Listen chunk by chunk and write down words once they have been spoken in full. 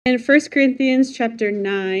In 1 Corinthians chapter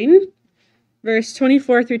 9, verse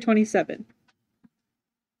 24 through 27.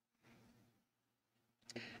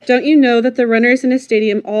 Don't you know that the runners in a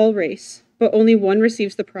stadium all race, but only one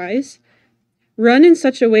receives the prize? Run in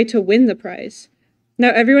such a way to win the prize. Now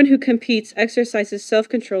everyone who competes exercises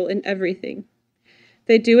self-control in everything.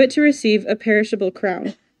 They do it to receive a perishable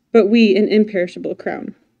crown, but we an imperishable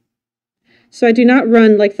crown. So I do not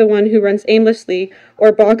run like the one who runs aimlessly,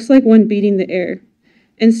 or box like one beating the air.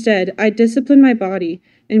 Instead, I discipline my body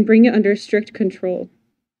and bring it under strict control,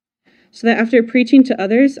 so that after preaching to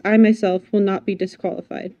others, I myself will not be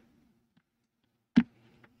disqualified.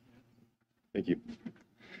 Thank you.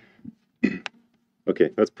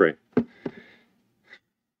 Okay, let's pray.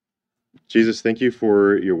 Jesus, thank you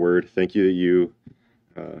for your word. Thank you that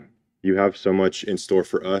you have so much in store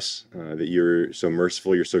for us, that you're so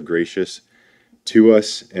merciful, you're so gracious to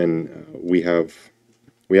us, and we have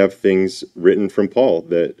things written from Paul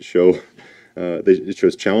that show that it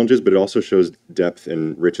shows challenges, but it also shows depth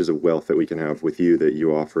and riches of wealth that we can have with you, that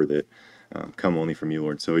you offer, that come only from you,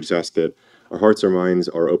 Lord. So we just ask that our hearts, our minds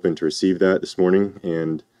are open to receive that this morning,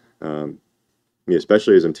 and me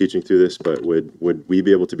especially as I'm teaching through this, but would we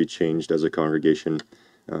be able to be changed as a congregation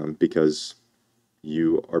because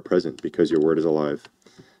you are present, because your word is alive.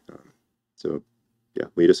 So yeah,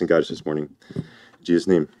 lead us and guide us this morning. In Jesus'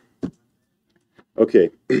 name. Okay,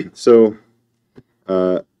 so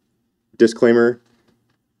disclaimer,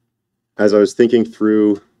 as I was thinking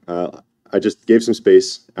through, I just gave some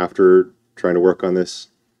space after trying to work on this,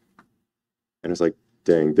 and I was like,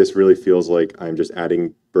 dang, this really feels like I'm just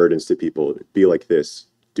adding burdens to people. Be like this,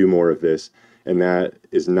 do more of this. And that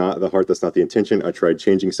is not the heart, that's not the intention. I tried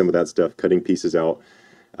changing some of that stuff, cutting pieces out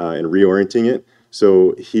and reorienting it.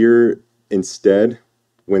 So here, instead,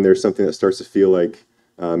 when there's something that starts to feel like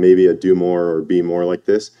maybe a do more or be more like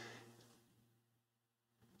this,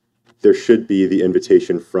 there should be the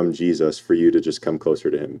invitation from Jesus for you to just come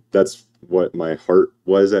closer to him. That's what my heart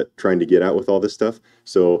was at trying to get at with all this stuff.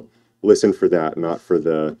 So listen for that, not for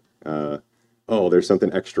the, oh, there's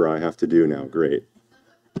something extra I have to do now. Great.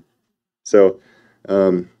 So,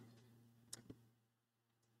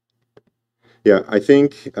 yeah, I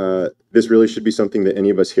think this really should be something that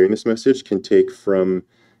any of us hearing this message can take from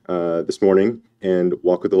this morning and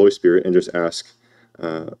walk with the Holy Spirit and just ask,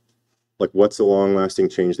 like, what's the long-lasting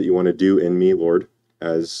change that you want to do in me, Lord,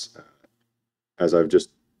 as I've just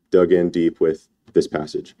dug in deep with this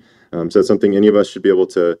passage. So that's something any of us should be able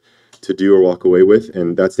to do or walk away with,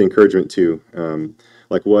 and that's the encouragement too.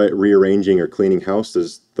 Like, what rearranging or cleaning house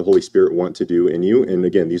does the Holy Spirit want to do in you? And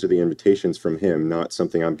again, these are the invitations from him, not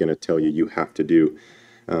something I'm going to tell you have to do.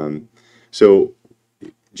 So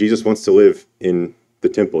Jesus wants to live in the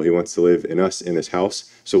temple. He wants to live in us, in this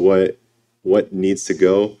house. So what needs to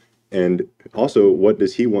go? And also, what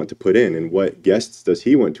does he want to put in, and what guests does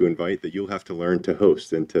he want to invite that you'll have to learn to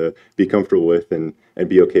host and to be comfortable with and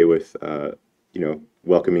be okay with,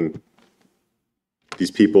 welcoming these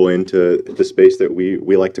people into the space that we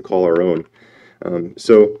like to call our own.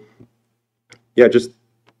 So yeah, just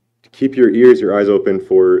keep your ears, your eyes open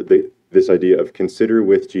for this idea of consider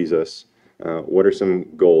with Jesus. What are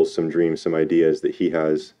some goals, some dreams, some ideas that he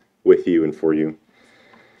has with you and for you?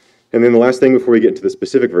 And then the last thing before we get into the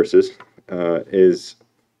specific verses is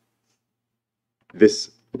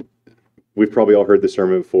this. We've probably all heard the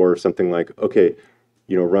sermon before, something like, okay,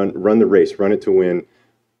 run the race, run it to win.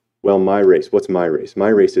 Well, my race, what's my race? My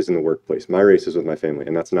race is in the workplace. My race is with my family.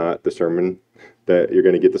 And that's not the sermon that you're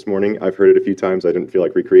going to get this morning. I've heard it a few times. I didn't feel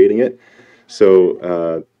like recreating it.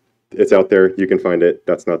 So it's out there. You can find it.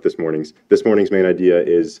 That's not this morning's. This morning's main idea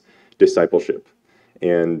is discipleship.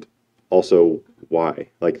 And also why.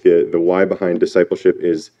 Like the why behind discipleship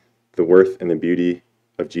is the worth and the beauty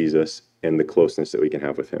of Jesus and the closeness that we can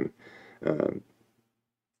have with him.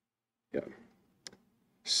 Yeah.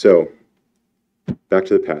 So back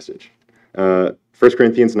to the passage. 1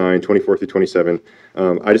 Corinthians 9, 24 through 27.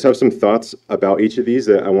 I just have some thoughts about each of these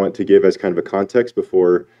that I want to give as kind of a context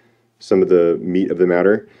before some of the meat of the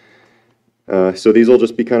matter. So these will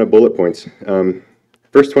just be kind of bullet points.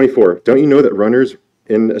 Verse 24, don't you know that runners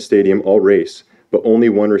in a stadium all race, but only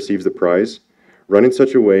one receives the prize? Run in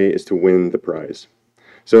such a way as to win the prize.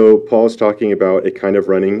 So Paul's talking about a kind of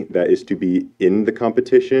running that is to be in the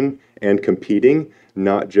competition and competing,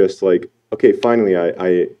 not just like, okay, finally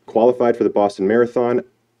I qualified for the Boston Marathon.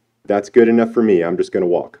 That's good enough for me. I'm just going to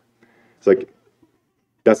walk. It's like,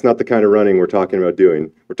 that's not the kind of running we're talking about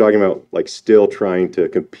doing. We're talking about like still trying to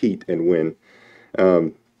compete and win.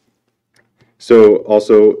 So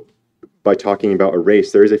also by talking about a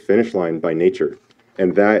race, there is a finish line by nature.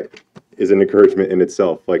 And that is an encouragement in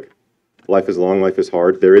itself. Like, life is long, life is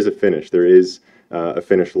hard. There is a finish. There is a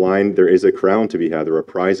finish line. There is a crown to be had. There are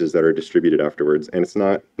prizes that are distributed afterwards. And it's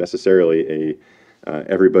not necessarily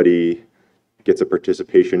everybody gets a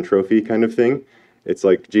participation trophy kind of thing. It's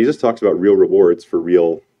like Jesus talks about real rewards for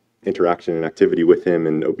real interaction and activity with him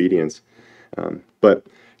and obedience. But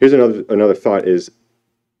here's another thought is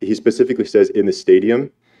he specifically says in the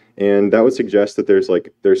stadium, and that would suggest that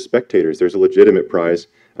there's spectators, there's a legitimate prize.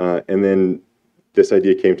 And then this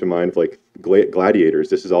idea came to mind of like gladiators.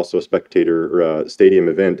 This is also a spectator or stadium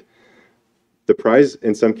event. The prize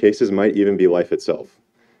in some cases might even be life itself.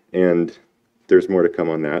 And there's more to come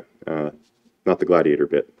on that. Not the gladiator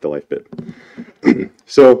bit, the life bit.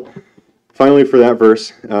 So finally for that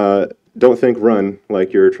verse, don't think run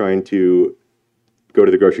like you're trying to go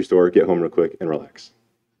to the grocery store, get home real quick, and relax.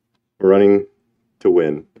 We're running to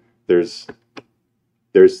win. There's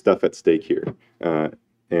stuff at stake here.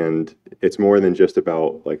 And it's more than just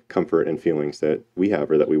about like comfort and feelings that we have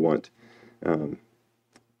or that we want.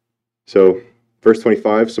 So verse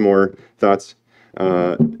 25, some more thoughts.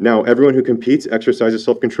 Now, everyone who competes exercises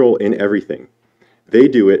self-control in everything. They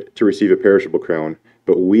do it to receive a perishable crown,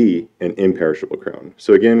 but we an imperishable crown.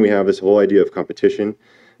 So again, we have this whole idea of competition.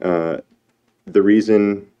 The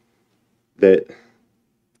reason that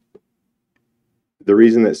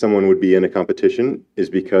someone would be in a competition is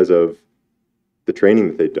because of the training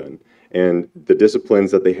that they've done. And the disciplines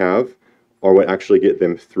that they have are what actually get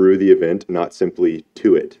them through the event, not simply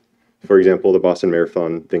to it. For example, the Boston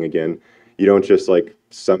Marathon thing again, you don't just like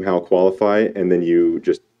somehow qualify and then you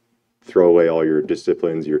just throw away all your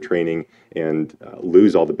disciplines, your training, and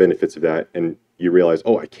lose all the benefits of that. And you realize,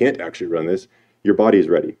 oh, I can't actually run this. Your body is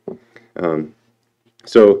ready.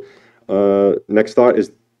 So next thought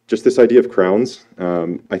is just this idea of crowns.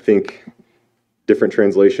 I think different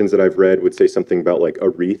translations that I've read would say something about like a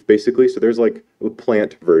wreath, basically. So there's like a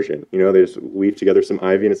plant version, there's weave together some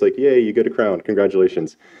ivy and it's like, yay, you get a crown,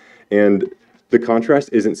 congratulations. And the contrast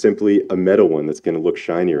isn't simply a metal one that's going to look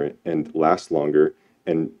shinier and last longer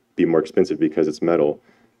and be more expensive because it's metal.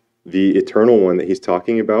 The eternal one that he's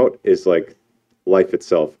talking about is like life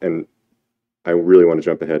itself. And I really want to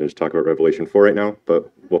jump ahead and just talk about Revelation 4 right now,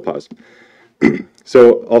 but we'll pause.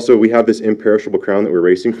 So also we have this imperishable crown that we're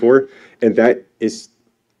racing for, and that is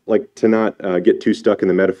like to not get too stuck in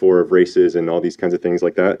the metaphor of races and all these kinds of things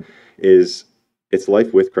like that. It's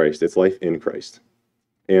life with Christ, it's life in Christ,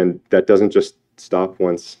 and that doesn't just stop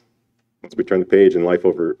once we turn the page and life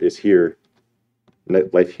is here.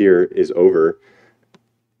 Life here is over.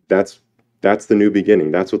 That's the new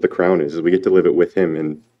beginning. That's what the crown is we get to live it with Him,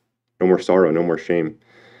 and no more sorrow, no more shame.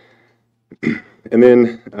 And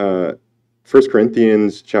then 1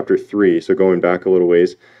 Corinthians chapter 3, so going back a little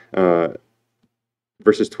ways,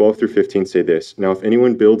 verses 12 through 15 say this: Now if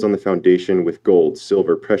anyone builds on the foundation with gold,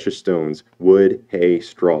 silver, precious stones, wood, hay,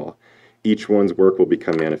 straw, each one's work will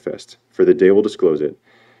become manifest, for the day will disclose it,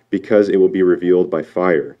 because it will be revealed by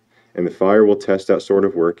fire, and the fire will test that sort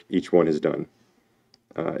of work each one has done.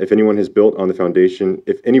 If anyone has built on the foundation,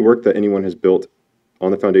 if any work that anyone has built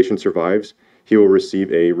on the foundation survives, he will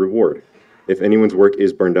receive a reward. If anyone's work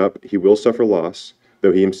is burned up, he will suffer loss,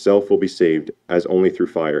 though he himself will be saved, as only through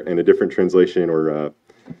fire. And a different translation or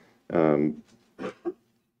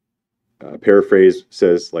paraphrase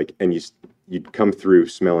says, like, and you come through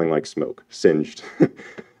smelling like smoke, singed,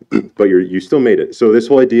 but you still made it. So this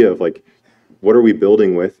whole idea of like, what are we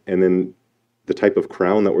building with, and then the type of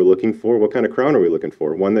crown that we're looking for. What kind of crown are we looking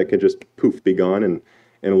for? One that can just poof, be gone in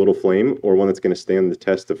a little flame, or one that's going to stand the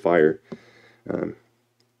test of fire.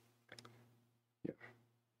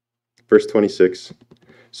 Verse 26,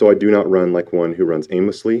 so I do not run like one who runs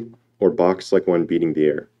aimlessly, or box like one beating the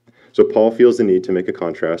air. So Paul feels the need to make a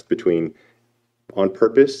contrast between on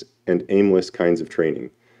purpose and aimless kinds of training.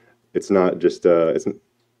 It's not just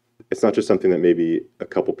it's not just something that maybe a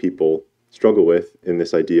couple people struggle with in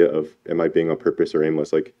this idea of, am I being on purpose or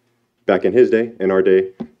aimless? Like back in his day, in our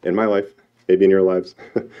day, in my life, maybe in your lives,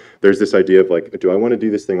 there's this idea of like, do I want to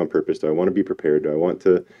do this thing on purpose? Do I want to be prepared? Do I want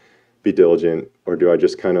to be diligent? Or do I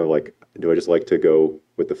just kind of like, do I just like to go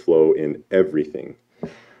with the flow in everything?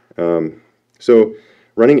 So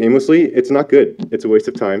running aimlessly, it's not good. It's a waste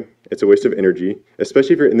of time. It's a waste of energy,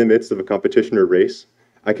 especially if you're in the midst of a competition or race.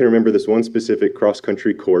 I can remember this one specific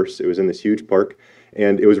cross-country course. It was in this huge park,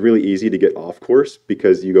 and it was really easy to get off course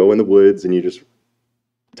because you go in the woods and you just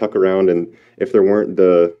tuck around, and if there weren't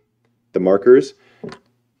the markers,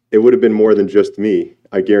 it would have been more than just me,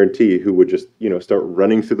 I guarantee, who would just, start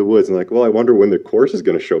running through the woods and like, well, I wonder when the course is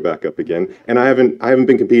going to show back up again. And I haven't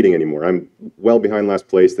been competing anymore. I'm well behind last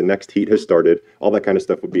place. The next heat has started. All that kind of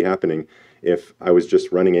stuff would be happening if I was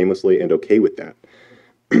just running aimlessly and okay with that.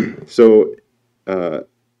 So,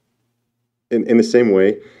 in the same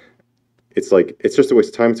way, it's like it's just a waste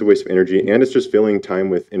of time, it's a waste of energy, and it's just filling time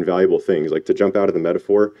with invaluable things. Like to jump out of the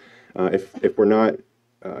metaphor, if we're not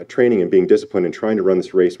training and being disciplined and trying to run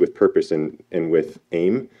this race with purpose and with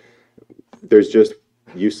aim, there's just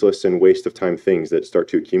useless and waste of time things that start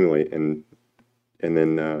to accumulate, and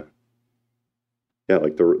then yeah,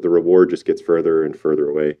 like the reward just gets further and further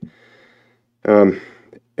away. And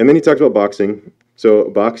then he talked about boxing. So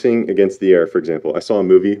boxing against the air, for example. I saw a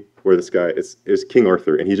movie where this guy is King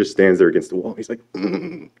Arthur, and he just stands there against the wall. He's like,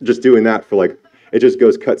 just doing that for like, it just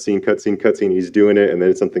goes cutscene, cutscene, cutscene. He's doing it, and then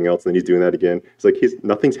it's something else, and then he's doing that again. It's like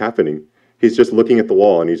nothing's happening. He's just looking at the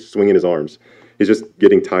wall, and he's swinging his arms. He's just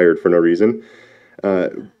getting tired for no reason.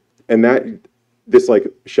 And this like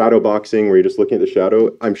shadow boxing where you're just looking at the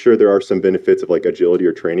shadow, I'm sure there are some benefits of like agility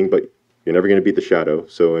or training, but you're never going to beat the shadow.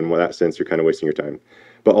 So in that sense, you're kind of wasting your time.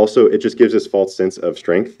 But also, it just gives this false sense of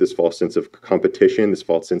strength, this false sense of competition, this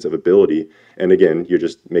false sense of ability. And again, you're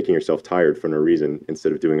just making yourself tired for no reason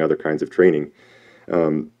instead of doing other kinds of training.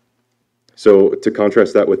 So to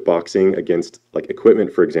contrast that with boxing against like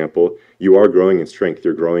equipment, for example, you are growing in strength,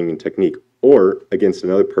 you're growing in technique. Or against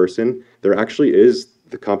another person, there actually is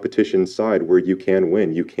the competition side where you can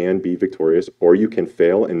win, you can be victorious, or you can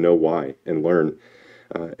fail and know why and learn.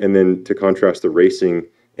 And then to contrast the racing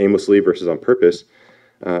aimlessly versus on purpose,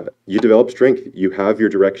 you develop strength. You have your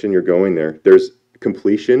direction, you're going there. There's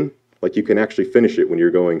completion, like you can actually finish it when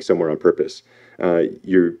you're going somewhere on purpose.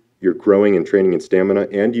 You're growing and training in stamina,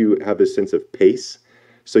 and you have this sense of pace.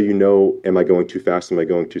 So you know, am I going too fast? Am I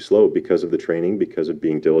going too slow? Because of the training, because of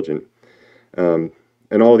being diligent. And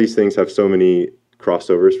all of these things have so many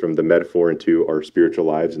crossovers from the metaphor into our spiritual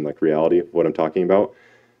lives and like reality of what I'm talking about.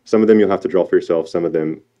 Some of them you'll have to draw for yourself. Some of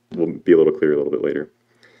them will be a little clearer a little bit later.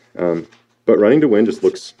 But running to win just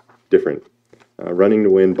looks different. Running to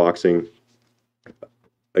win boxing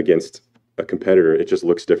against a competitor, it just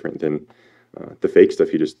looks different than the fake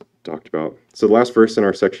stuff you just talked about. So the last verse in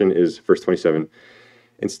our section is verse 27.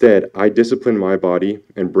 Instead, I discipline my body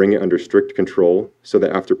and bring it under strict control so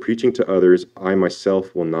that after preaching to others, I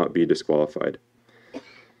myself will not be disqualified.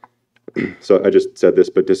 So I just said this,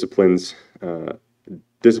 but discipline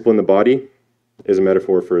the body is a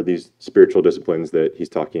metaphor for these spiritual disciplines that he's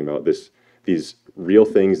talking about, these real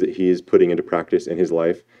things that he is putting into practice in his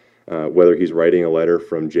life, whether he's writing a letter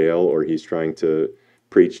from jail or he's trying to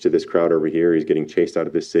preach to this crowd over here, he's getting chased out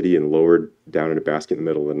of this city and lowered down in a basket in the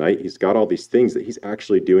middle of the night. He's got all these things that he's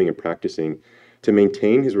actually doing and practicing to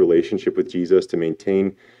maintain his relationship with Jesus, to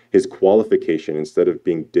maintain his qualification instead of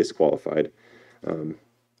being disqualified.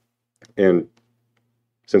 And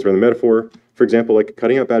since we're in the metaphor, for example, like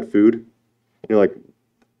cutting out bad food, like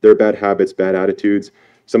there are bad habits, bad attitudes.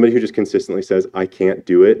 Somebody who just consistently says, I can't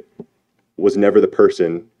do it, was never the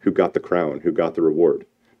person who got the crown, who got the reward.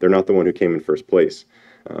 They're not the one who came in first place.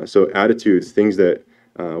 So attitudes, things that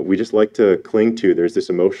we just like to cling to. There's this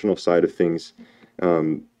emotional side of things,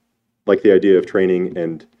 like the idea of training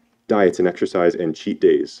and diets and exercise and cheat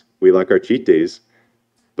days. We like our cheat days,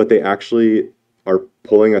 but they actually are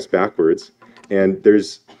pulling us backwards. And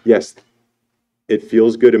yes, it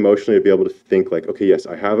feels good emotionally to be able to think like, okay, yes,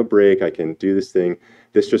 I have a break, I can do this thing.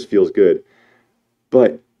 This just feels good.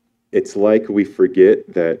 But it's like we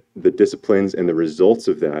forget that the disciplines and the results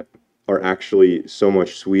of that are actually so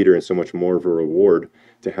much sweeter and so much more of a reward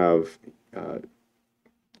to have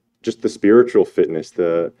just the spiritual fitness,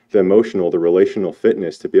 the emotional, the relational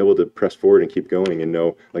fitness to be able to press forward and keep going and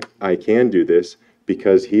know, like, I can do this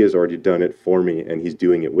because he has already done it for me and he's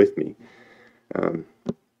doing it with me.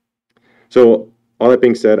 So all that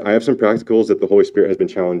being said, I have some practicals that the Holy Spirit has been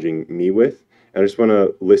challenging me with. And I just want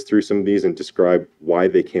to list through some of these and describe why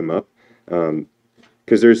they came up.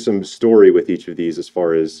 Because there's some story with each of these as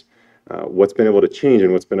far as what's been able to change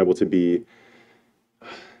and what's been able to be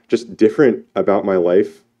just different about my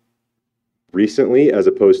life recently, as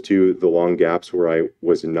opposed to the long gaps where I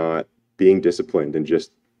was not being disciplined and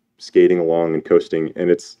just skating along and coasting. And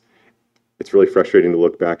it's really frustrating to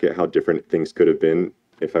look back at how different things could have been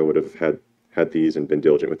if I would have had these and been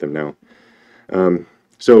diligent with them now.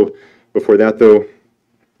 So before that, though,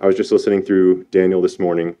 I was just listening through Daniel this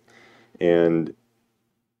morning, and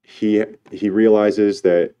he realizes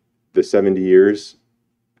that the 70 years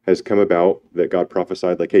has come about, that God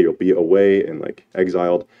prophesied, like, hey, you'll be away and like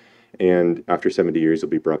exiled, and after 70 years,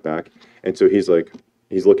 you'll be brought back. And so he's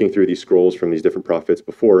looking through these scrolls from these different prophets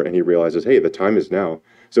before, and he realizes, hey, the time is now.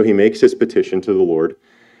 So he makes his petition to the Lord,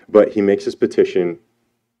 but he makes his petition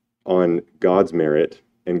on God's merit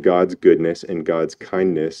and God's goodness and God's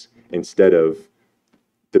kindness instead of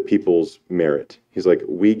the people's merit. He's like,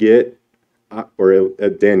 we get or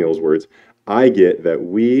Daniel's words, I get that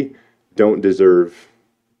we don't deserve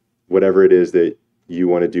whatever it is that you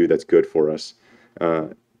want to do that's good for us.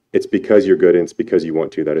 It's because you're good and it's because you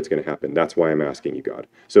want to that it's going to happen. That's why I'm asking you, God.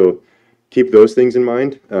 So keep those things in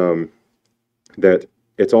mind, that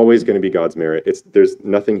it's always going to be God's merit. There's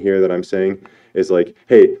nothing here that I'm saying is like,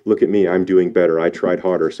 hey, look at me, I'm doing better. I tried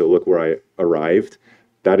harder, so look where I arrived.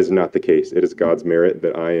 That is not the case. It is God's merit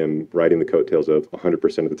that I am riding the coattails of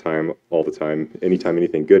 100% of the time, all the time, anytime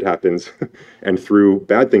anything good happens, and through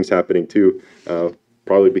bad things happening too,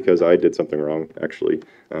 probably because I did something wrong, actually.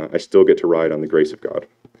 I still get to ride on the grace of God.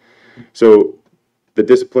 So the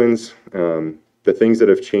disciplines, the things that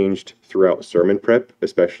have changed throughout sermon prep,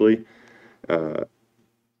 especially,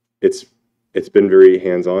 it's been very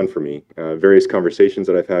hands-on for me. Various conversations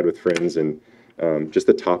that I've had with friends and just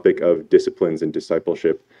the topic of disciplines and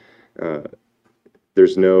discipleship. God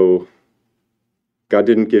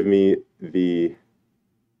didn't give me the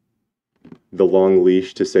long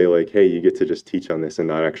leash to say like, hey, you get to just teach on this and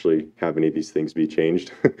not actually have any of these things be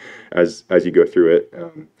changed as you go through it.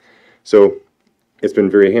 So it's been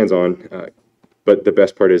very hands-on, but the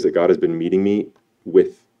best part is that God has been meeting me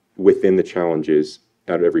within the challenges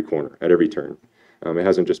at every corner, at every turn. It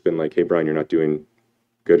hasn't just been like, hey, Brian, you're not doing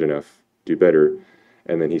good enough, do better.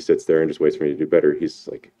 And then he sits there and just waits for me to do better. He's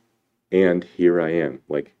like, and here I am,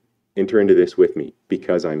 like, enter into this with me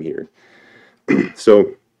because I'm here.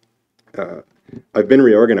 So I've been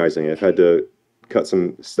reorganizing. I've had to cut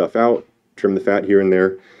some stuff out, trim the fat here and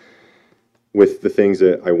there with the things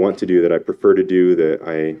that I want to do, that I prefer to do, that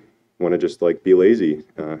I want to just like be lazy.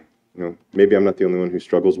 Maybe I'm not the only one who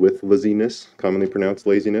struggles with laziness, commonly pronounced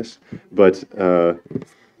laziness, but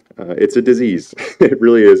it's a disease. It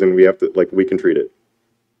really is, and we have to, we can treat it.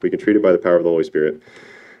 We can treat it by the power of the Holy Spirit.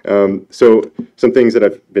 So some things that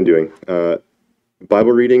I've been doing.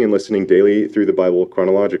 Bible reading and listening daily through the Bible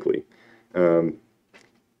chronologically.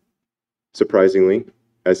 Surprisingly,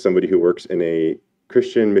 as somebody who works in a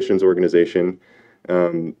Christian missions organization,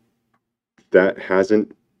 that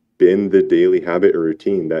hasn't been the daily habit or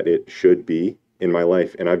routine that it should be in my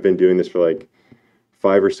life. And I've been doing this for like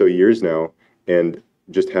 5 or so years now, and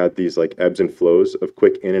just had these like ebbs and flows of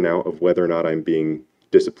quick in and out of whether or not I'm being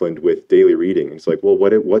disciplined with daily reading. It's like, well,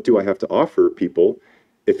 what do I have to offer people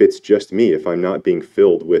if it's just me, if I'm not being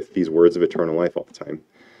filled with these words of eternal life all the time?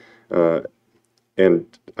 And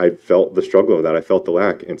I felt the struggle of that. I felt the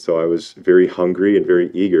lack. And so I was very hungry and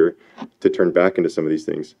very eager to turn back into some of these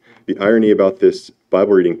things. The irony about this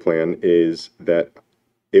Bible reading plan is that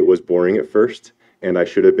it was boring at first, and I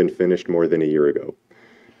should have been finished more than a year ago.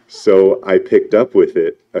 So I picked up with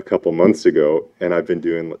it a couple months ago, and I've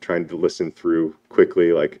been trying to listen through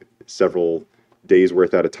quickly, like several days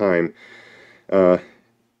worth at a time.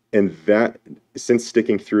 And that, since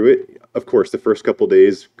sticking through it, of course, the first couple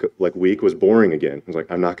days, like week, was boring again. I was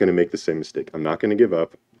like, I'm not going to make the same mistake. I'm not going to give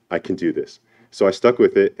up. I can do this. So I stuck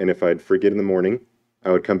with it, and if I'd forget in the morning,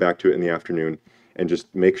 I would come back to it in the afternoon and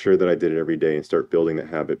just make sure that I did it every day and start building the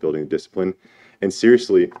habit, building the discipline. And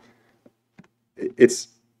seriously, it's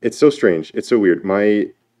so strange. It's so weird. My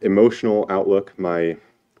emotional outlook, my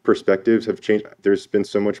perspectives have changed. There's been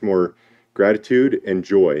so much more gratitude and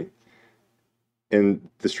joy. And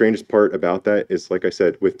the strangest part about that is, like I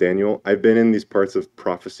said, with Daniel, I've been in these parts of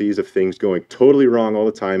prophecies of things going totally wrong all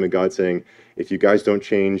the time, and God saying, if you guys don't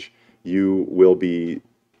change, you will be,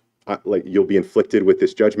 you'll be inflicted with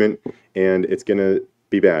this judgment, and it's going to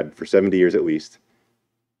be bad for 70 years at least.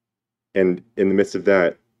 And in the midst of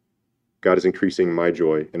that, God is increasing my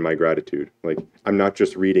joy and my gratitude. Like, I'm not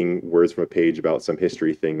just reading words from a page about some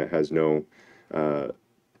history thing that has no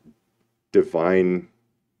divine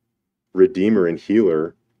redeemer and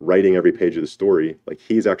healer writing every page of the story. Like,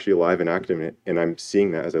 he's actually alive and active in it, and I'm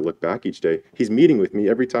seeing that as I look back each day. He's meeting with me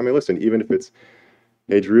every time I listen, even if it's,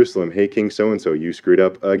 hey, Jerusalem, hey, King so-and-so, you screwed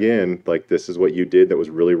up again. Like, this is what you did that was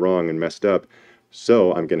really wrong and messed up.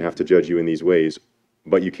 So I'm going to have to judge you in these ways.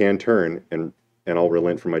 But you can turn, and I'll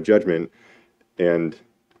relent from my judgment. And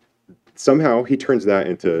somehow he turns that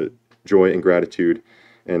into joy and gratitude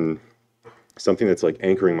and something that's like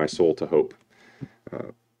anchoring my soul to hope.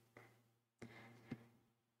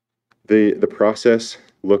 The process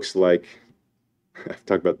looks like, I've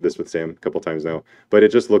talked about this with Sam a couple times now, but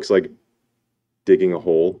it just looks like digging a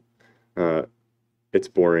hole. It's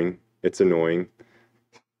boring. It's annoying.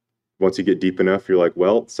 Once you get deep enough, you're like,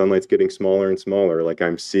 well, sunlight's getting smaller and smaller. Like,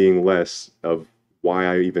 I'm seeing less of why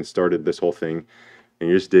I even started this whole thing. And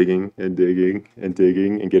you're just digging and digging and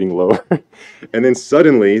digging and getting lower. And then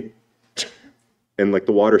suddenly, and like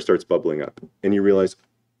the water starts bubbling up. And you realize,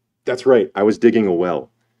 that's right, I was digging a well.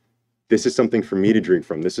 this is something for me to drink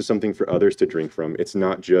from. This is something for others to drink from. It's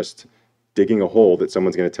not just digging a hole that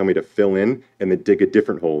someone's going to tell me to fill in and then dig a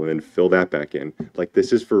different hole and then fill that back in. Like,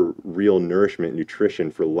 this is for real nourishment,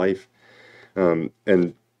 nutrition for life. And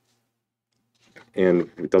it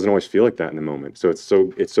doesn't always feel like that in the moment. So it's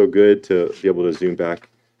so good to be able to zoom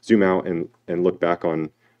out and look back on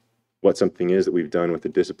what something is that we've done with the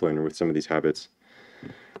discipline or with some of these habits.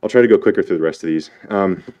 I'll try to go quicker through the rest of these.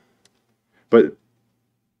 But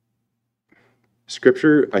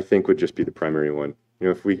Scripture, I think, would just be the primary one. You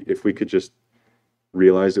know, if we could just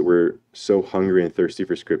realize that we're so hungry and thirsty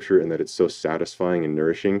for Scripture and that it's so satisfying and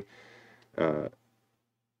nourishing, I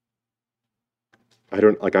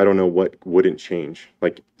don't know what wouldn't change.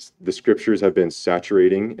 Like, the Scriptures have been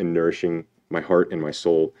saturating and nourishing my heart and my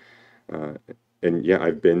soul. And yeah,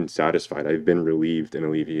 I've been satisfied. I've been relieved and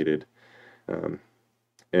alleviated.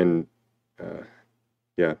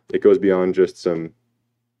 Yeah, it goes beyond just some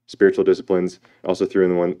spiritual disciplines. I also threw in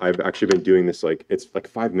the one, I've actually been doing this, like, it's like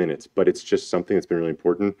 5 minutes, but it's just something that's been really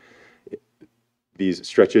important. These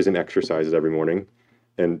stretches and exercises every morning.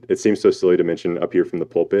 And it seems so silly to mention up here from the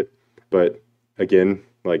pulpit, but again,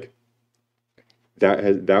 like,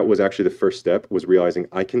 that was actually the first step, was realizing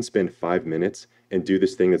I can spend 5 minutes and do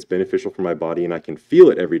this thing that's beneficial for my body, and I can feel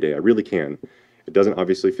it every day. I really can. It doesn't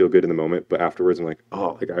obviously feel good in the moment, but afterwards I'm like,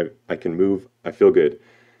 oh, like I can move. I feel good.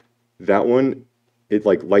 That one, it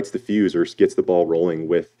like lights the fuse or gets the ball rolling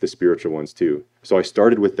with the spiritual ones too. So I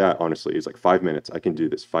started with that, honestly. It's like 5 minutes. I can do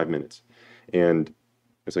this, 5 minutes. And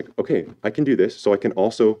it's like, okay, I can do this. So I can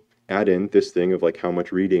also add in this thing of like how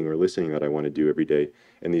much reading or listening that I want to do every day,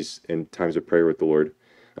 and these in times of prayer with the Lord.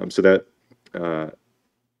 So that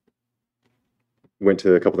went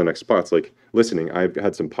to a couple of the next spots, like listening. I've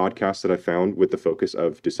had some podcasts that I found with the focus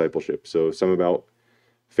of discipleship. So some about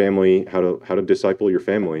family, how to disciple your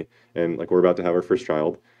family, and like, we're about to have our first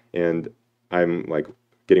child, and I'm like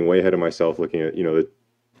getting way ahead of myself, looking at, you know, the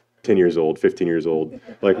 10 years old, 15 years old,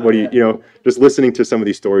 like, what do you know, just listening to some of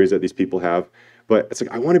these stories that these people have. But it's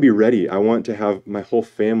like, I want to be ready. I want to have my whole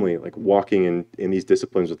family like walking in these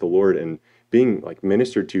disciplines with the Lord and being like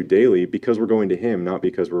ministered to daily, because we're going to Him, not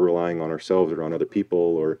because we're relying on ourselves or on other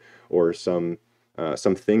people or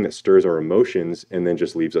something that stirs our emotions and then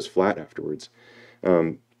just leaves us flat afterwards.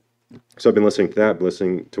 So I've been listening to that,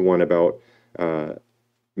 listening to one about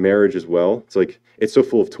marriage as well. It's like, it's so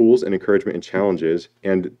full of tools and encouragement and challenges,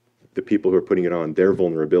 and the people who are putting it on, their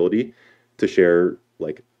vulnerability to share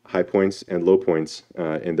like high points and low points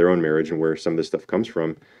in their own marriage and where some of this stuff comes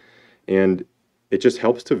from. And it just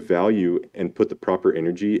helps to value and put the proper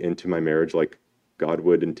energy into my marriage like God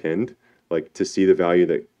would intend, like to see the value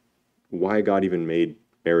that why God even made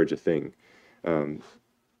marriage a thing. And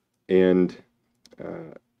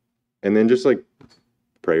then just like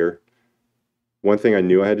prayer. One thing I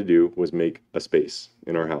knew I had to do was make a space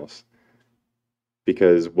in our house,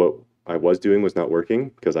 because what I was doing was not working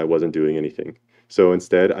because I wasn't doing anything. So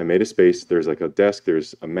instead, I made a space. There's like a desk,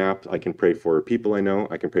 there's a map. I can pray for people I know.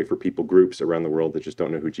 I can pray for people groups around the world that just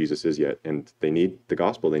don't know who Jesus is yet, and they need the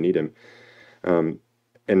gospel. They need Him.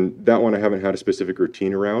 And that one I haven't had a specific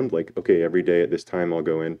routine around, like, okay, every day at this time I'll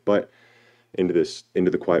go in, but into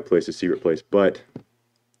the quiet place, the secret place. But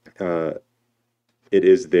it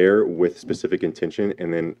is there with specific intention,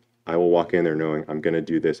 and then I will walk in there knowing I'm going to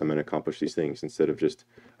do this, I'm going to accomplish these things, instead of just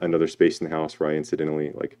another space in the house where I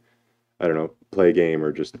incidentally, like, I don't know, play a game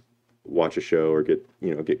or just watch a show or get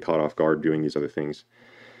caught off guard doing these other things.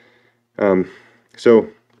 So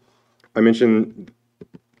I mentioned,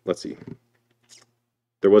 let's see,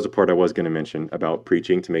 there was a part I was going to mention about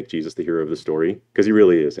preaching to make Jesus the hero of the story, because He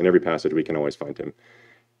really is. In every passage, we can always find Him.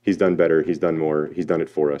 He's done better. He's done more. He's done it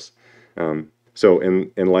for us. So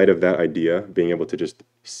in light of that idea, being able to just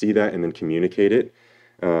see that and then communicate it,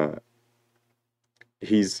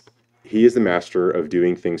 He is the master of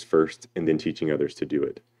doing things first and then teaching others to do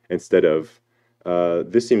it, instead of,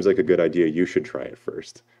 this seems like a good idea, you should try it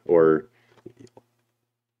first. Or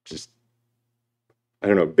just, I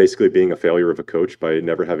don't know, basically being a failure of a coach by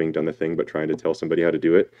never having done the thing but trying to tell somebody how to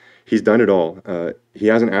do it. He's done it all. He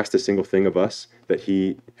hasn't asked a single thing of us that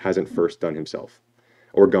He hasn't first done Himself,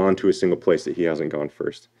 or gone to a single place that He hasn't gone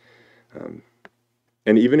first.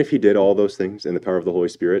 And even if He did all those things in the power of the Holy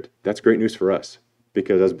Spirit, that's great news for us.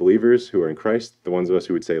 Because as believers who are in Christ, the ones of us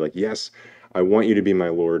who would say, like, yes, I want You to be my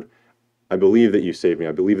Lord. I believe that You saved me.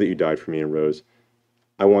 I believe that You died for me and rose.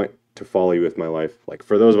 I want to follow You with my life. Like,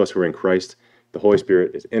 for those of us who are in Christ, the Holy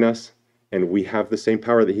Spirit is in us, and we have the same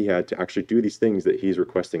power that He had to actually do these things that He's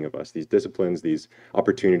requesting of us, these disciplines, these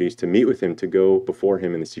opportunities to meet with Him, to go before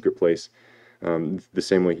Him in the secret place, the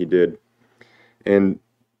same way He did. And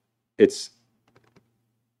it's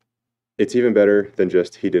it's even better than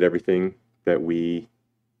just he did everything that we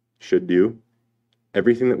should do.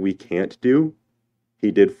 Everything that we can't do,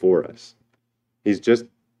 he did for us. He's just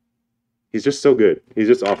so good. He's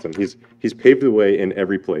just awesome. He's paved the way in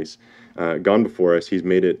every place, gone before us. He's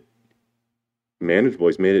made it manageable.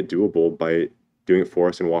 He's made it doable by doing it for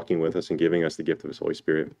us and walking with us and giving us the gift of His Holy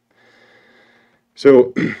Spirit.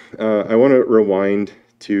 So I want to rewind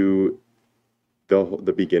to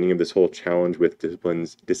the beginning of this whole challenge with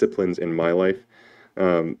disciplines in my life.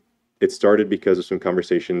 It started because of some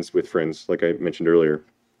conversations with friends, like I mentioned earlier.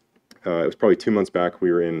 It was probably 2 months back.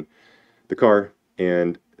 We were in the car,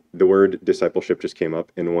 and the word discipleship just came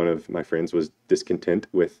up, and one of my friends was discontent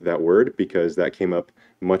with that word because that came up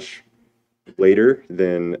much later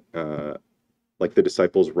than like the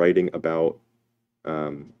disciples writing about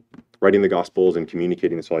writing the Gospels and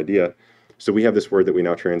communicating this whole idea. So we have this word that we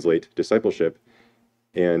now translate discipleship,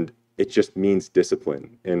 and it just means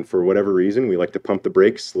discipline. And for whatever reason, we like to pump the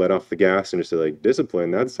brakes, let off the gas, and just say, like, discipline,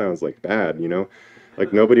 that sounds like bad, you know?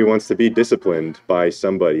 Like, nobody wants to be disciplined by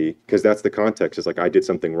somebody, because that's the context. It's like, I did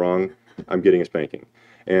something wrong, I'm getting a spanking.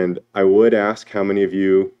 And I would ask how many of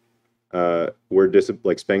you were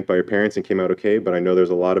like spanked by your parents and came out okay, but I know there's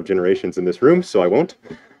a lot of generations in this room, so I won't.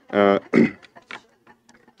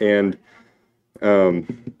 And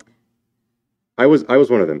I was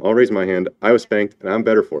one of them. I'll raise my hand. I was spanked, and I'm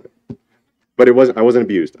better for it. But I wasn't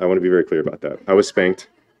abused. I want to be very clear about that. I was spanked,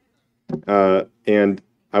 and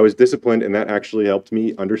I was disciplined, and that actually helped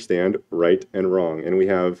me understand right and wrong. And we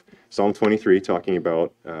have Psalm 23 talking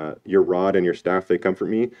about your rod and your staff, they comfort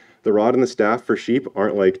me. The rod and the staff for sheep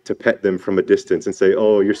aren't like to pet them from a distance and say,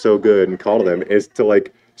 oh, you're so good, and call them. It's to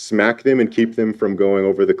like smack them and keep them from going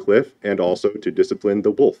over the cliff, and also to discipline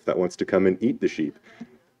the wolf that wants to come and eat the sheep,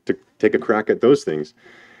 to take a crack at those things.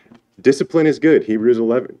 Discipline is good.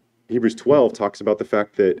 Hebrews 12 talks about the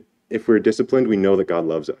fact that if we're disciplined, we know that God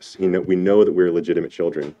loves us. We know that we're legitimate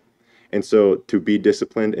children. And so to be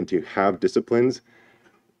disciplined and to have disciplines,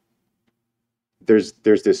 there's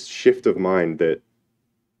this shift of mind that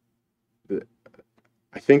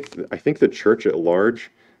I think the church at large,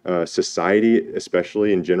 society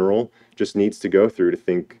especially in general, just needs to go through to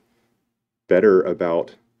think better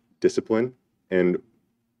about discipline and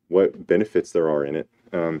what benefits there are in it.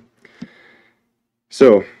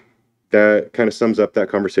 So that kind of sums up that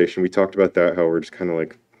conversation. We talked about that, how we're just kind of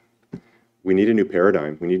like, we need a new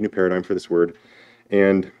paradigm. We need a new paradigm for this word.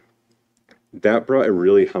 And that brought a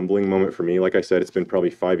really humbling moment for me. Like I said, it's been probably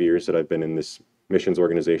 5 years that I've been in this missions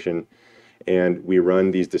organization, and we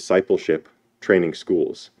run these discipleship training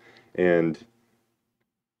schools. And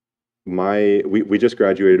we just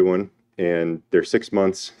graduated one, and they're 6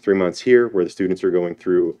 months, 3 months here, where the students are going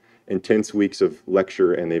through intense weeks of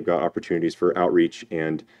lecture, and they've got opportunities for outreach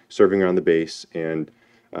and serving around the base and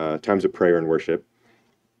times of prayer and worship.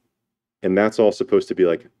 And that's all supposed to be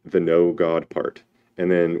like the know God part. And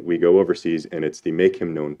then we go overseas, and it's the make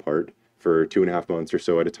Him known part for 2.5 months or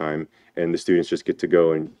so at a time. And the students just get to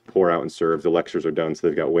go and pour out and serve. The lectures are done, so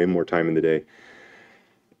they've got way more time in the day.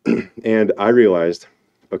 And I realized,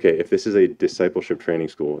 okay, if this is a discipleship training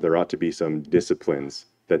school, there ought to be some disciplines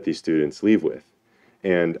that these students leave with.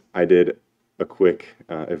 And I did a quick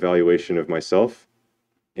evaluation of myself,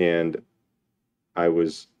 and I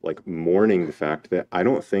was like mourning the fact that I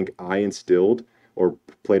don't think I instilled or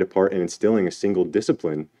played a part in instilling a single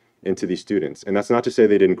discipline into these students. And that's not to say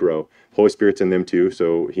they didn't grow. Holy Spirit's in them too,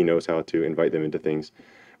 so He knows how to invite them into things.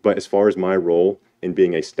 But as far as my role in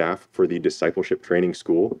being a staff for the discipleship training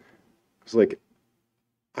school, it's like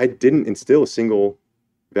I didn't instill a single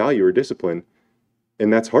value or discipline.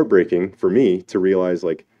 And that's heartbreaking for me to realize,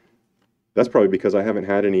 like, that's probably because I haven't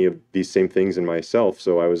had any of these same things in myself.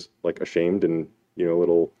 So I was like ashamed and, a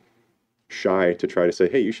little shy to try to say,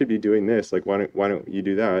 hey, you should be doing this. Like, why don't you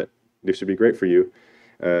do that? This should be great for you.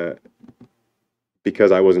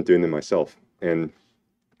 Because I wasn't doing them myself. And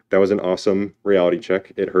that was an awesome reality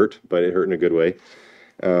check. It hurt, but it hurt in a good way.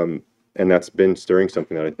 And that's been stirring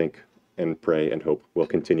something that I think and pray and hope will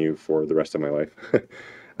continue for the rest of my life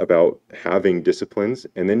about having disciplines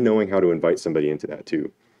and then knowing how to invite somebody into that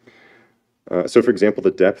too. So for example,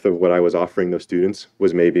 the depth of what I was offering those students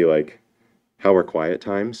was maybe like, how are quiet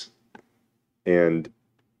times? And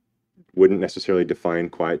wouldn't necessarily define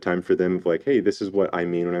quiet time for them of like, hey, this is what I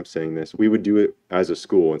mean when I'm saying this. We would do it as a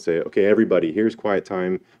school and say, okay, everybody, here's quiet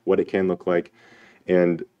time, what it can look like.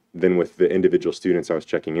 And then with the individual students I was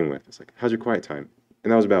checking in with, it's like, how's your quiet time?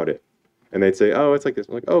 And that was about it. And they'd say, oh, it's like this.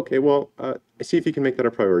 I'm like, oh, okay, well, see if you can make that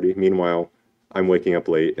a priority. Meanwhile, I'm waking up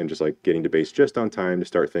late and just like getting to base just on time to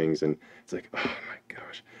start things. And it's like, oh my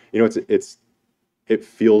gosh, it's it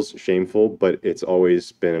feels shameful, but it's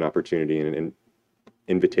always been an opportunity and an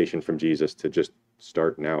invitation from Jesus to just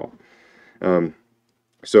start now.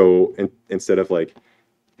 So instead of like,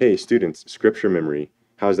 hey, students, scripture memory,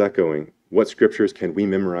 how's that going? What scriptures can we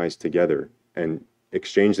memorize together and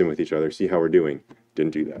exchange them with each other, see how we're doing?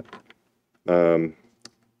 Didn't do that.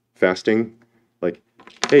 Fasting, like,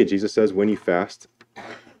 hey, Jesus says when you fast,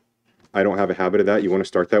 I don't have a habit of that. You want to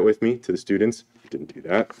start that with me to the students? Didn't do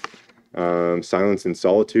that. Silence and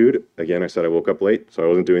solitude. Again, I said I woke up late, so I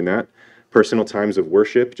wasn't doing that. Personal times of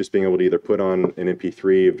worship, just being able to either put on an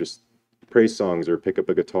MP3 of just praise songs or pick up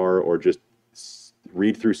a guitar or just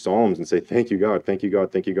read through Psalms and say, thank you, God, thank you,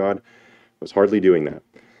 God, thank you, God. I was hardly doing that.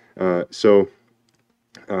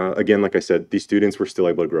 Again, like I said, these students were still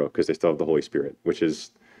able to grow because they still have the Holy Spirit, which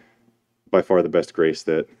is by far the best grace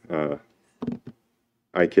that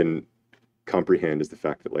I can comprehend, is the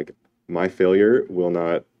fact that like my failure will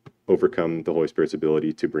not overcome the Holy Spirit's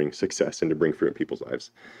ability to bring success and to bring fruit in people's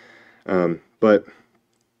lives. But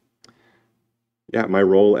yeah, my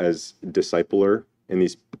role as discipler in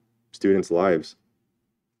these students' lives,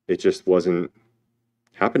 it just wasn't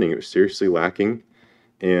happening. It was seriously lacking.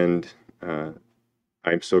 And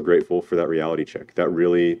I'm so grateful for that reality check. That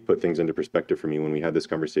really put things into perspective for me when we had this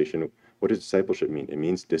conversation. What does discipleship mean? It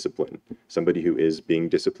means discipline. Somebody who is being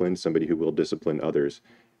disciplined, somebody who will discipline others.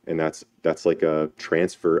 And that's like a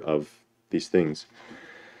transfer of these things.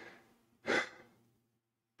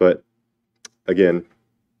 But again,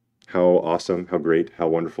 how awesome, how great, how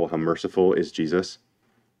wonderful, how merciful is Jesus.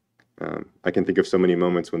 I can think of so many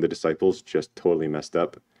moments when the disciples just totally messed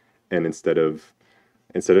up. And instead of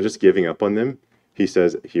just giving up on them, he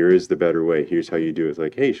says, here is the better way. Here's how you do it. It's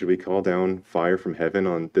like, hey, should we call down fire from heaven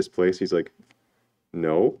on this place? He's like,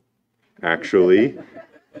 no, actually,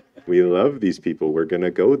 we love these people. We're going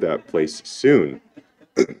to go that place soon.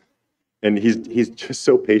 And he's just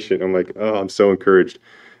so patient. I'm like, oh, I'm so encouraged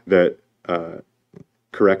that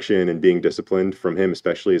correction and being disciplined from him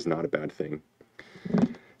especially is not a bad thing.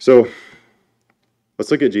 So let's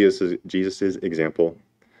look at Jesus's example.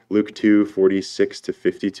 Luke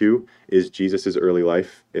 2:46-52 is Jesus's early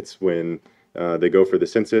life. It's when they go for the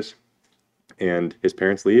census and his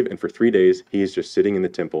parents leave, and for 3 days he's just sitting in the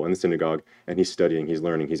temple, in the synagogue, and he's studying, he's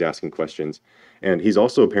learning, he's asking questions. And he's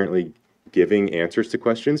also apparently giving answers to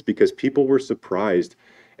questions because people were surprised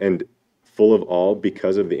and full of awe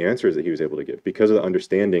because of the answers that he was able to give, because of the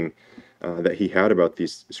understanding that he had about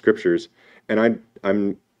these scriptures. And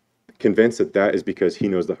I'm convinced that is because he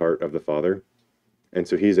knows the heart of the Father. And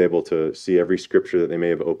so he's able to see every scripture that they may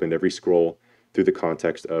have opened, every scroll, through the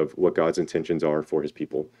context of what God's intentions are for his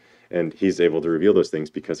people. And he's able to reveal those things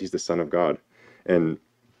because he's the Son of God. And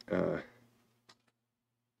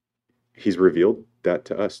he's revealed that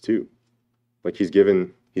to us too. Like he's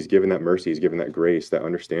given that mercy, he's given that grace, that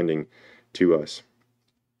understanding to us.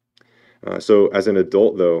 So as an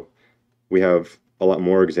adult, though, we have a lot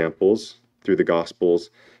more examples through the Gospels.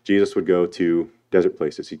 Jesus would go to desert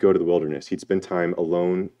places. He'd go to the wilderness. He'd spend time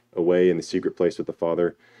alone, away in the secret place with the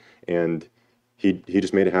Father. And he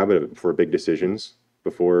just made a habit of it before big decisions,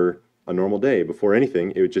 before a normal day, before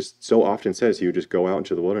anything. It would just so often says he would just go out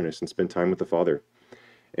into the wilderness and spend time with the Father.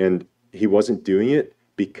 And he wasn't doing it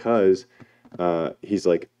because he's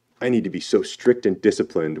like, I need to be so strict and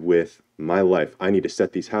disciplined with my life. I need to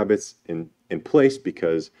set these habits in place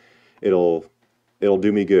because it'll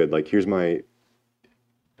do me good. Like here's my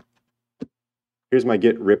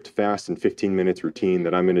get ripped fast in 15 minutes routine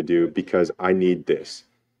that I'm going to do because I need this.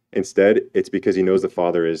 Instead, it's because he knows the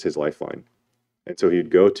Father is his lifeline. And so he'd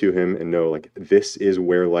go to him and know, like, this is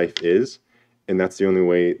where life is. And that's the only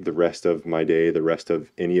way the rest of my day, the rest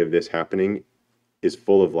of any of this happening is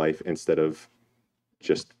full of life instead of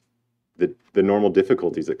just the normal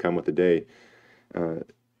difficulties that come with the day.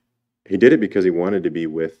 He did it because he wanted to be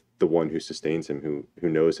with the one who sustains him, who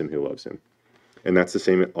knows him, who loves him. And that's the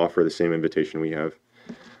same offer, the same invitation we have.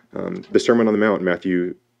 The Sermon on the Mount,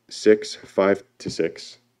 Matthew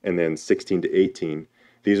 6:5-6, and then 16-18.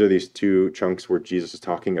 These are these two chunks where Jesus is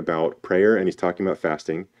talking about prayer and he's talking about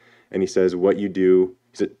fasting. And he says, what you do,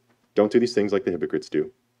 he said, don't do these things like the hypocrites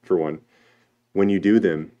do, for one. When you do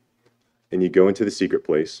them and you go into the secret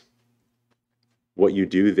place, what you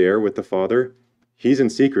do there with the Father, he's in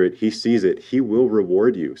secret, he sees it, he will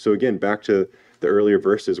reward you. So again, back to the earlier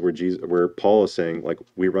verses where Paul is saying, like,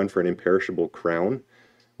 we run for an imperishable crown.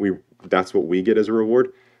 That's what we get as a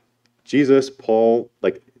reward. Jesus, Paul,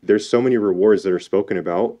 like, there's so many rewards that are spoken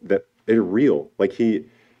about that are real. Like he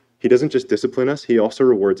doesn't just discipline us, he also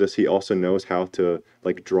rewards us. He also knows how to,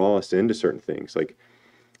 like, draw us into certain things, like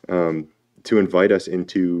to invite us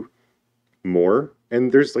into more.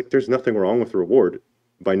 And there's nothing wrong with reward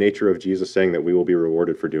by nature of Jesus saying that we will be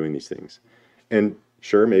rewarded for doing these things. And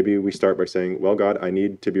sure, maybe we start by saying, well, God, I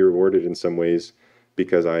need to be rewarded in some ways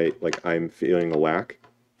because I'm feeling a lack.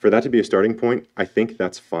 For that to be a starting point, I think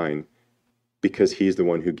that's fine, because he's the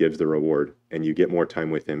one who gives the reward, and you get more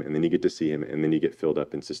time with him, and then you get to see him, and then you get filled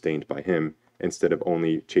up and sustained by him instead of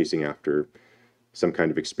only chasing after some kind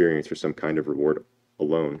of experience or some kind of reward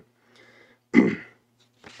alone.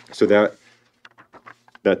 So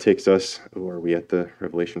that takes us, are we at the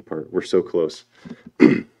Revelation part? We're so close.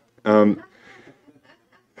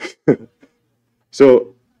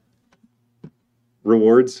 So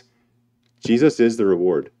rewards, Jesus is the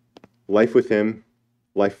reward. Life with him,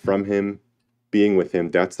 life from him, being with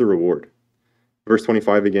him, that's the reward. Verse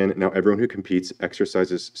 25 again, now everyone who competes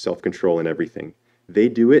exercises self-control in everything. They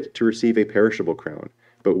do it to receive a perishable crown,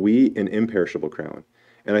 but we an imperishable crown.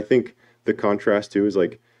 And I think the contrast too is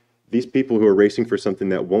like these people who are racing for something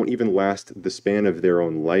that won't even last the span of their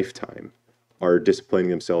own lifetime are disciplining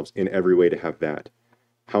themselves in every way to have that.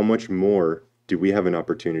 How much more do we have an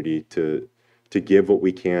opportunity to give what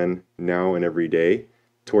we can now and every day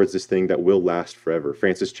towards this thing that will last forever?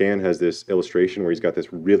 Francis Chan has this illustration where he's got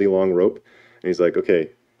this really long rope, and he's like, okay,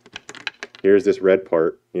 here's this red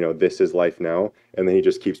part, this is life now, and then he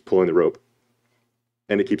just keeps pulling the rope.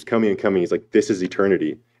 And it keeps coming and coming. He's like, this is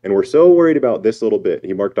eternity. And we're so worried about this little bit.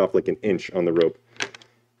 He marked off like an inch on the rope.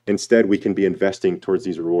 Instead, we can be investing towards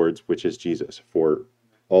these rewards, which is Jesus, for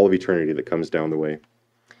all of eternity that comes down the way.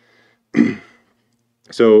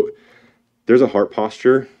 So there's a heart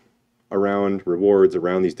posture around rewards,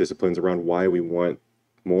 around these disciplines, around why we want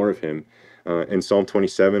more of him. And Psalm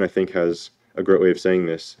 27, I think, has a great way of saying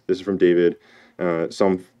this. This is from David.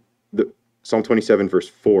 Psalm 27, verse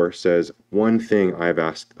 4 says, one thing I have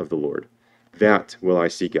asked of the Lord, that will I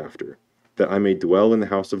seek after, that I may dwell in the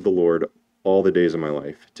house of the Lord all the days of my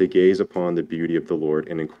life, to gaze upon the beauty of the Lord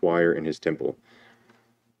and inquire in his temple.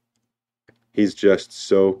 He's just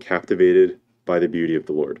so captivated by the beauty of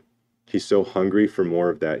the Lord. He's so hungry for more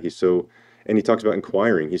of that. And he talks about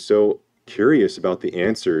inquiring. He's so curious about the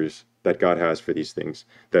answers that God has for these things,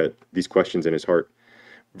 that these questions in his heart.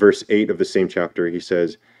 Verse 8 of the same chapter, he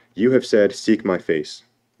says, you have said, seek my face.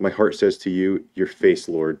 My heart says to you, your face,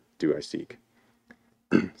 Lord, do I seek.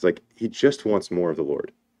 It's like he just wants more of the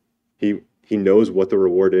Lord. He knows what the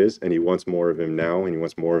reward is, and he wants more of him now, and he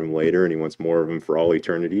wants more of him later, and he wants more of him for all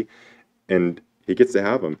eternity. And he gets to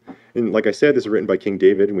have them. And like I said, this is written by King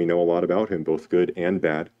David, and we know a lot about him, both good and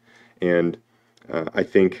bad. And I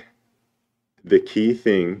think the key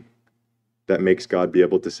thing that makes God be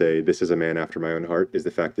able to say, this is a man after my own heart, is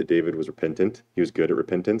the fact that David was repentant. He was good at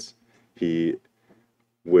repentance. He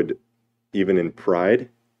would, even in pride,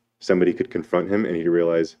 somebody could confront him and he'd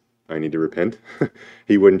realize, I need to repent.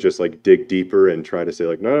 He wouldn't just like dig deeper and try to say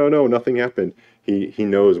like, no, nothing happened. He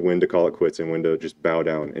knows when to call it quits and when to just bow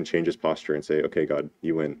down and change his posture and say, okay, God,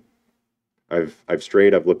 you win. I've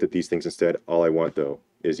strayed. I've looked at these things instead. All I want though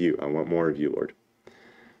is you. I want more of you, Lord.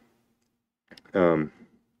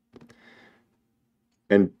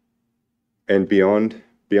 And beyond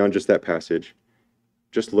just that passage,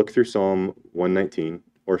 just look through Psalm 119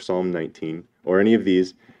 or Psalm 19 or any of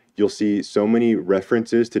these. You'll see so many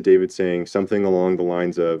references to David saying something along the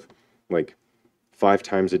lines of like 5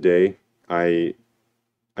 times a day, I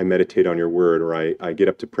meditate on your word, or I get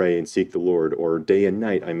up to pray and seek the Lord, or day and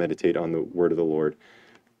night I meditate on the word of the Lord.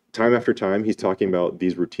 Time after time, he's talking about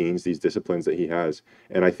these routines, these disciplines that he has.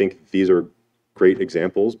 And I think these are great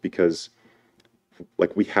examples because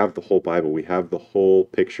like we have the whole Bible, we have the whole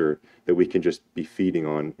picture that we can just be feeding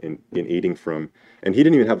on and eating from. And he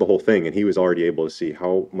didn't even have the whole thing, and he was already able to see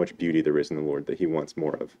how much beauty there is in the Lord that he wants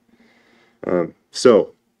more of.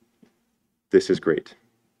 So this is great.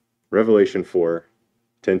 Revelation 4,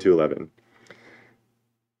 10 to 11.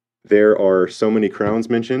 There are so many crowns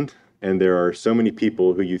mentioned, and there are so many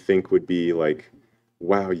people who you think would be like,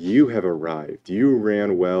 wow, you have arrived. You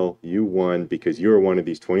ran well. You won because you're one of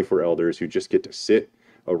these 24 elders who just get to sit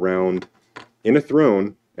around in a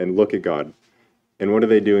throne and look at God. And what do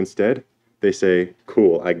they do instead? They say,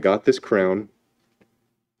 cool, I got this crown.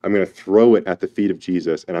 I'm going to throw it at the feet of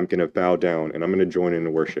Jesus, and I'm going to bow down, and I'm going to join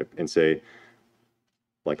in worship and say,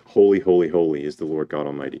 like, holy, holy, holy is the Lord God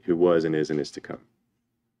Almighty, who was and is to come.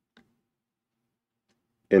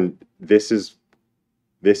 And this is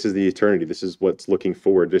the eternity. This is what's looking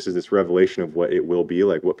forward. This is this revelation of what it will be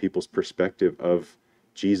like, what people's perspective of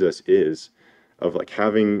Jesus is, of like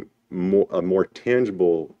having a more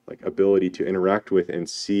tangible like ability to interact with and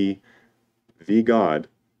see the God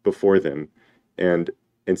before them. And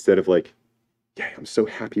instead of like, yeah, I'm so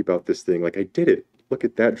happy about this thing. Like I did it. look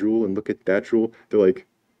at that jewel and look at that jewel. They're like,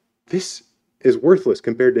 this is worthless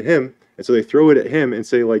compared to him. And so they throw it at him and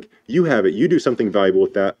say, like, you have it. You do something valuable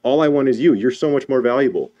with that. All I want is you. You're so much more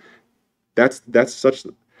valuable. That's such,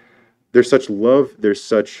 there's such love. There's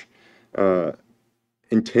such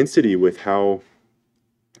intensity with how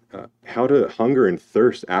to hunger and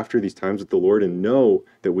thirst after these times with the Lord and know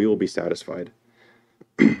that we will be satisfied.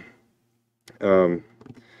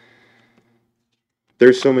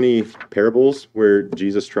 There's so many parables where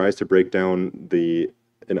Jesus tries to break down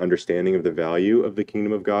an understanding of the value of the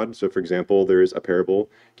kingdom of God. So, for example, there's a parable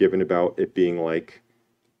given about it being like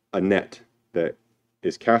a net that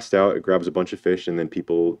is cast out, it grabs a bunch of fish, and then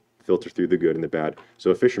people filter through the good and the bad so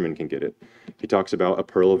a fisherman can get it. He talks about a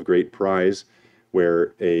pearl of great price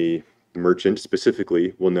where a merchant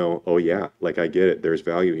specifically will know, oh yeah, like I get it, there's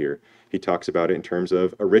value here. He talks about it in terms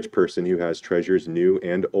of a rich person who has treasures new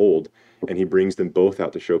and old, and he brings them both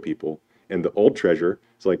out to show people. And the old treasure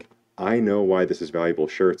is like, I know why this is valuable.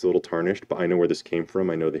 Sure, it's a little tarnished, but I know where this came from.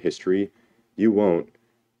 I know the history. You won't,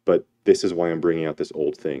 but this is why I'm bringing out this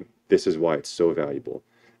old thing. This is why it's so valuable.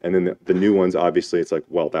 And then the new ones, obviously, it's like,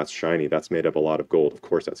 well, that's shiny. That's made of a lot of gold. Of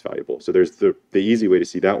course, that's valuable. So there's the easy way to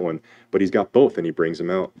see that one, but he's got both and he brings them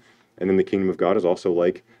out. And then the kingdom of God is also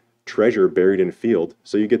like treasure buried in a field.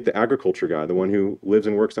 So you get the agriculture guy, the one who lives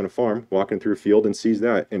and works on a farm, walking through a field and sees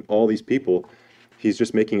that. And all these people, he's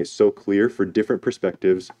just making it so clear for different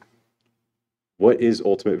perspectives. What is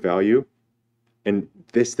ultimate value? And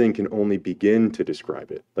this thing can only begin to describe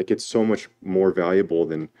it. Like, it's so much more valuable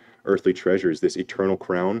than earthly treasures, this eternal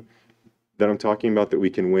crown that I'm talking about that we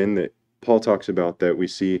can win, that Paul talks about, that we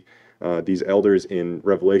see these elders in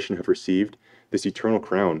Revelation have received, this eternal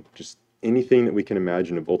crown, just anything that we can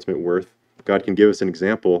imagine of ultimate worth. God can give us an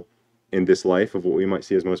example in this life of what we might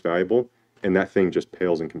see as most valuable, and that thing just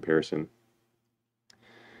pales in comparison.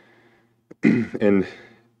 And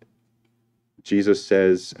Jesus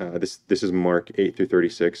says, this is Mark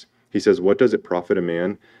 8-36. He says, what does it profit a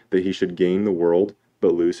man that he should gain the world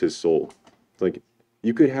but lose his soul? It's like,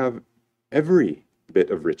 you could have every bit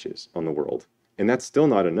of riches on the world, and that's still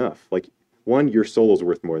not enough. Like, one, your soul is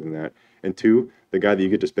worth more than that. And two, the guy that you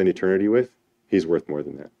get to spend eternity with, he's worth more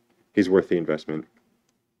than that. He's worth the investment.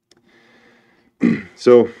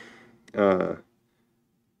 So, I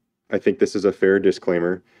think this is a fair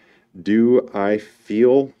disclaimer. Do I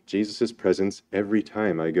feel Jesus's presence every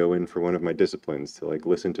time I go in for one of my disciplines to like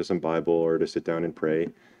listen to some Bible or to sit down and pray?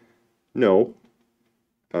 No.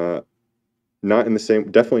 Not in the same,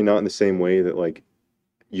 definitely not in the same way that like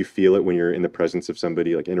you feel it when you're in the presence of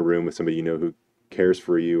somebody, like in a room with somebody you know who cares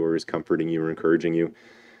for you or is comforting you or encouraging you.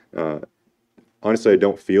 Honestly, I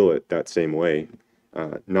don't feel it that same way.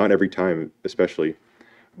 Not every time, especially.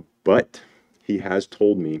 But he has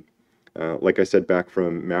told me, like I said back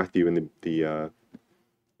from Matthew in the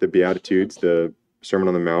Beatitudes, the Sermon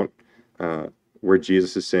on the Mount, where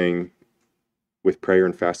Jesus is saying, with prayer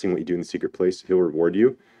and fasting, what you do in the secret place, he'll reward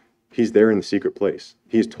you. He's there in the secret place.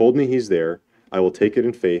 He's told me he's there. I will take it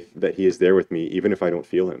in faith that he is there with me, even if I don't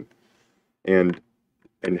feel him. And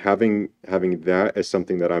having that as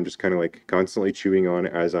something that I'm just kind of like constantly chewing on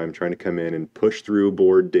as I'm trying to come in and push through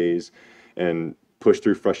bored days and push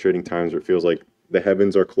through frustrating times where it feels like the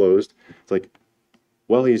heavens are closed. It's like,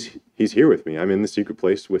 well, he's here with me. I'm in the secret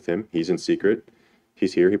place with him. He's in secret.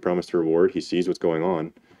 He's here. He promised to reward. He sees what's going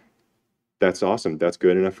on. That's awesome. That's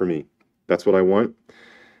good enough for me. That's what I want.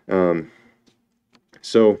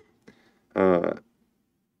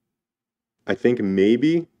 I think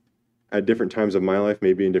maybe at different times of my life,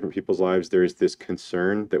 maybe in different people's lives, there's this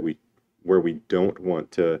concern that where we don't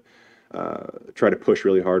want to try to push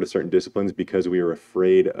really hard at certain disciplines because we are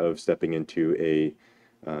afraid of stepping into a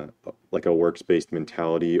works-based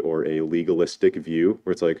mentality or a legalistic view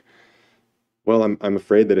where it's like, well, I'm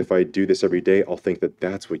afraid that if I do this every day, I'll think that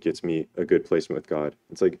that's what gets me a good placement with God.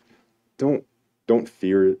 It's like, don't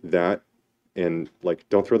fear that, and like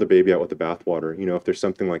don't throw the baby out with the bathwater. You know, if there's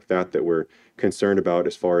something like that we're concerned about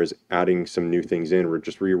as far as adding some new things in, we're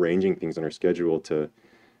just rearranging things on our schedule to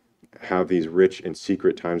have these rich and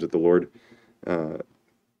secret times with the Lord.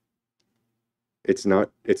 It's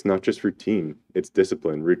not just routine, it's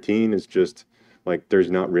discipline. Routine is just like,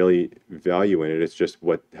 there's not really value in it. It's just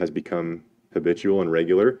what has become habitual and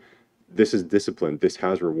regular. This is discipline. This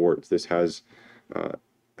has rewards. This has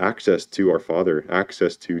access to our Father,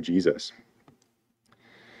 access to Jesus.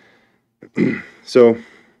 So,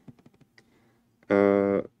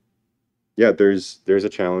 yeah, there's a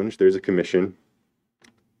challenge. There's a commission.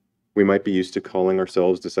 We might be used to calling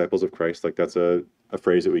ourselves disciples of Christ. Like, that's a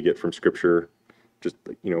phrase that we get from Scripture, just,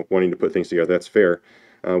 you know, wanting to put things together. That's fair.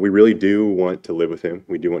 We really do want to live with him.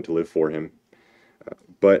 We do want to live for him.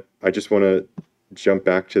 But I just want to jump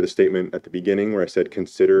back to the statement at the beginning where I said,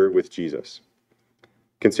 consider with Jesus.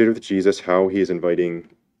 Consider with Jesus how he is inviting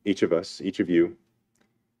each of us, each of you,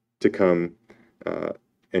 to come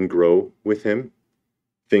and grow with him,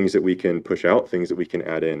 things that we can push out, things that we can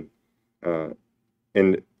add in.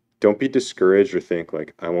 And don't be discouraged or think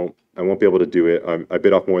like, I won't be able to do it. I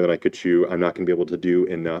bit off more than I could chew. I'm not going to be able to do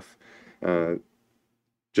enough.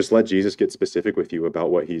 Just let Jesus get specific with you about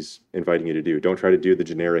what he's inviting you to do. Don't try to do the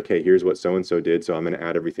generic, hey, here's what so-and-so did, so I'm going to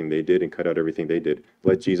add everything they did and cut out everything they did.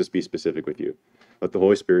 Let Jesus be specific with you. Let the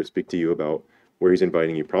Holy Spirit speak to you about where he's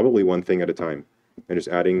inviting you, probably one thing at a time, and just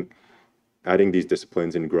adding these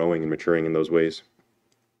disciplines and growing and maturing in those ways.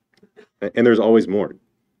 And there's always more.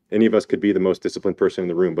 Any of us could be the most disciplined person in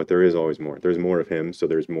the room, but there is always more. There's more of him, so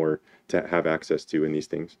there's more to have access to in these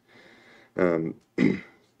things.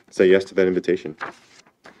 Say yes to that invitation.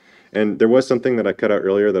 And there was something that I cut out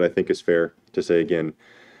earlier that I think is fair to say again,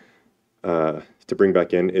 to bring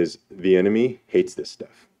back in, is the enemy hates this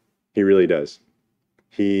stuff. He really does.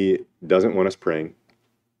 He doesn't want us praying.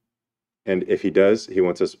 And if he does, he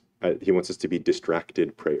wants us to be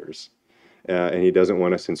distracted prayers. And he doesn't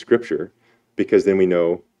want us in Scripture, because then we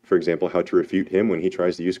know, for example, how to refute him when he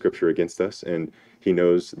tries to use Scripture against us. And he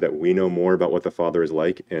knows that we know more about what the Father is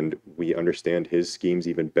like, and we understand his schemes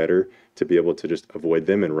even better to be able to just avoid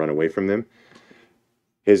them and run away from them.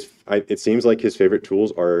 It seems like his favorite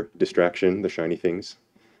tools are distraction, the shiny things,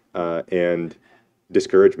 and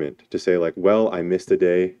discouragement, to say like, well, I missed a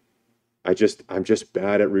day. I'm just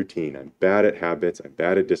bad at routine. I'm bad at habits. I'm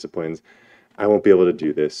bad at disciplines. I won't be able to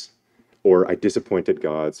do this. Or I disappointed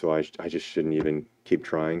God, so I just shouldn't even keep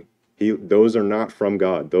trying. Those are not from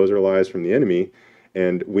God. Those are lies from the enemy.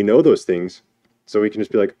 And we know those things, so we can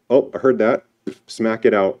just be like, oh, I heard that. Smack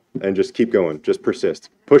it out and just keep going. Just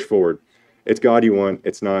persist. Push forward. It's God you want.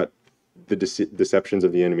 It's not the deceptions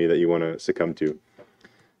of the enemy that you want to succumb to.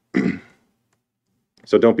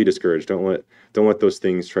 So don't be discouraged. Don't let those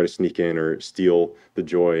things try to sneak in or steal the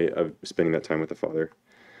joy of spending that time with the Father.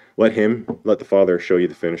 Let the Father show you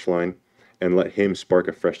the finish line, and let him spark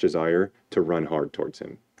a fresh desire to run hard towards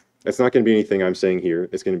him. It's not going to be anything I'm saying here.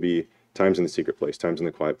 It's going to be times in the secret place, times in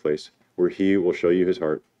the quiet place, where he will show you his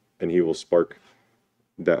heart, and he will spark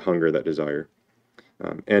that hunger, that desire.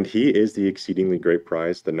 And he is the exceedingly great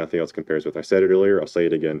prize that nothing else compares with. I said it earlier, I'll say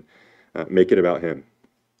it again. Make it about him.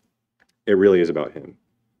 It really is about him.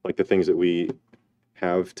 Like the things that we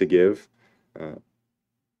have to give,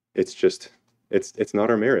 it's not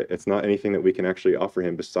our merit. It's not anything that we can actually offer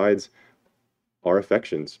him besides our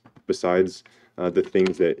affections, besides the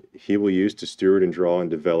things that he will use to steward and draw and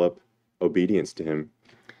develop obedience to him.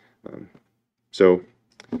 So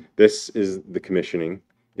this is the commissioning,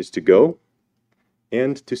 is to go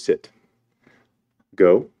and to sit.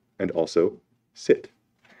 Go and also sit.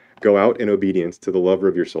 Go out in obedience to the lover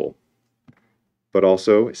of your soul, but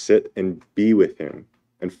also sit and be with him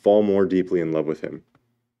and fall more deeply in love with him.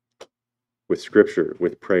 With Scripture,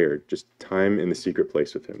 with prayer, just time in the secret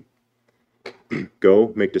place with him.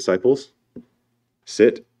 Go make disciples,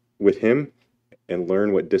 sit with him, and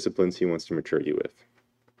learn what disciplines he wants to mature you with.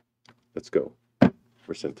 Let's go.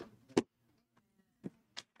 We're sent.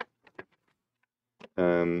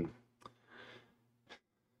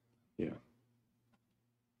 Yeah.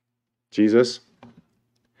 Jesus,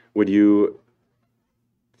 would you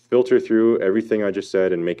filter through everything I just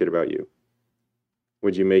said and make it about you?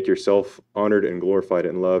 Would you make yourself honored and glorified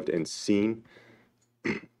and loved and seen?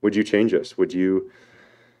 Would you change us? Would you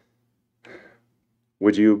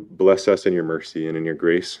bless us in your mercy and in your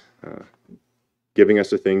grace, giving us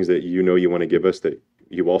the things that you know you want to give us that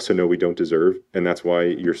you also know we don't deserve, and that's why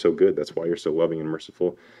you're so good. That's why you're so loving and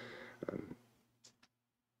merciful.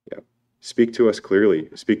 Speak to us clearly.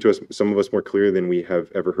 Speak to us, some of us more clearly than we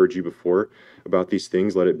have ever heard you before about these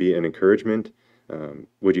things. Let it be an encouragement.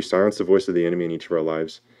 Would you silence the voice of the enemy in each of our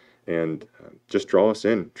lives, and just draw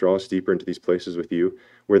us deeper into these places with you,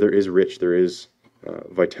 where there is there is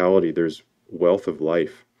vitality, there's wealth of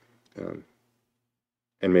life.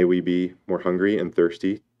 And may we be more hungry and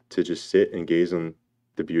thirsty to just sit and gaze on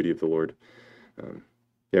the beauty of the Lord.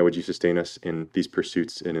 Would you sustain us in these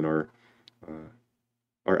pursuits and in our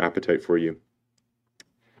appetite for you?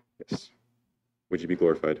 Yes. Would you be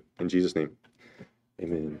glorified? In Jesus' name,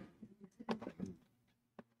 amen.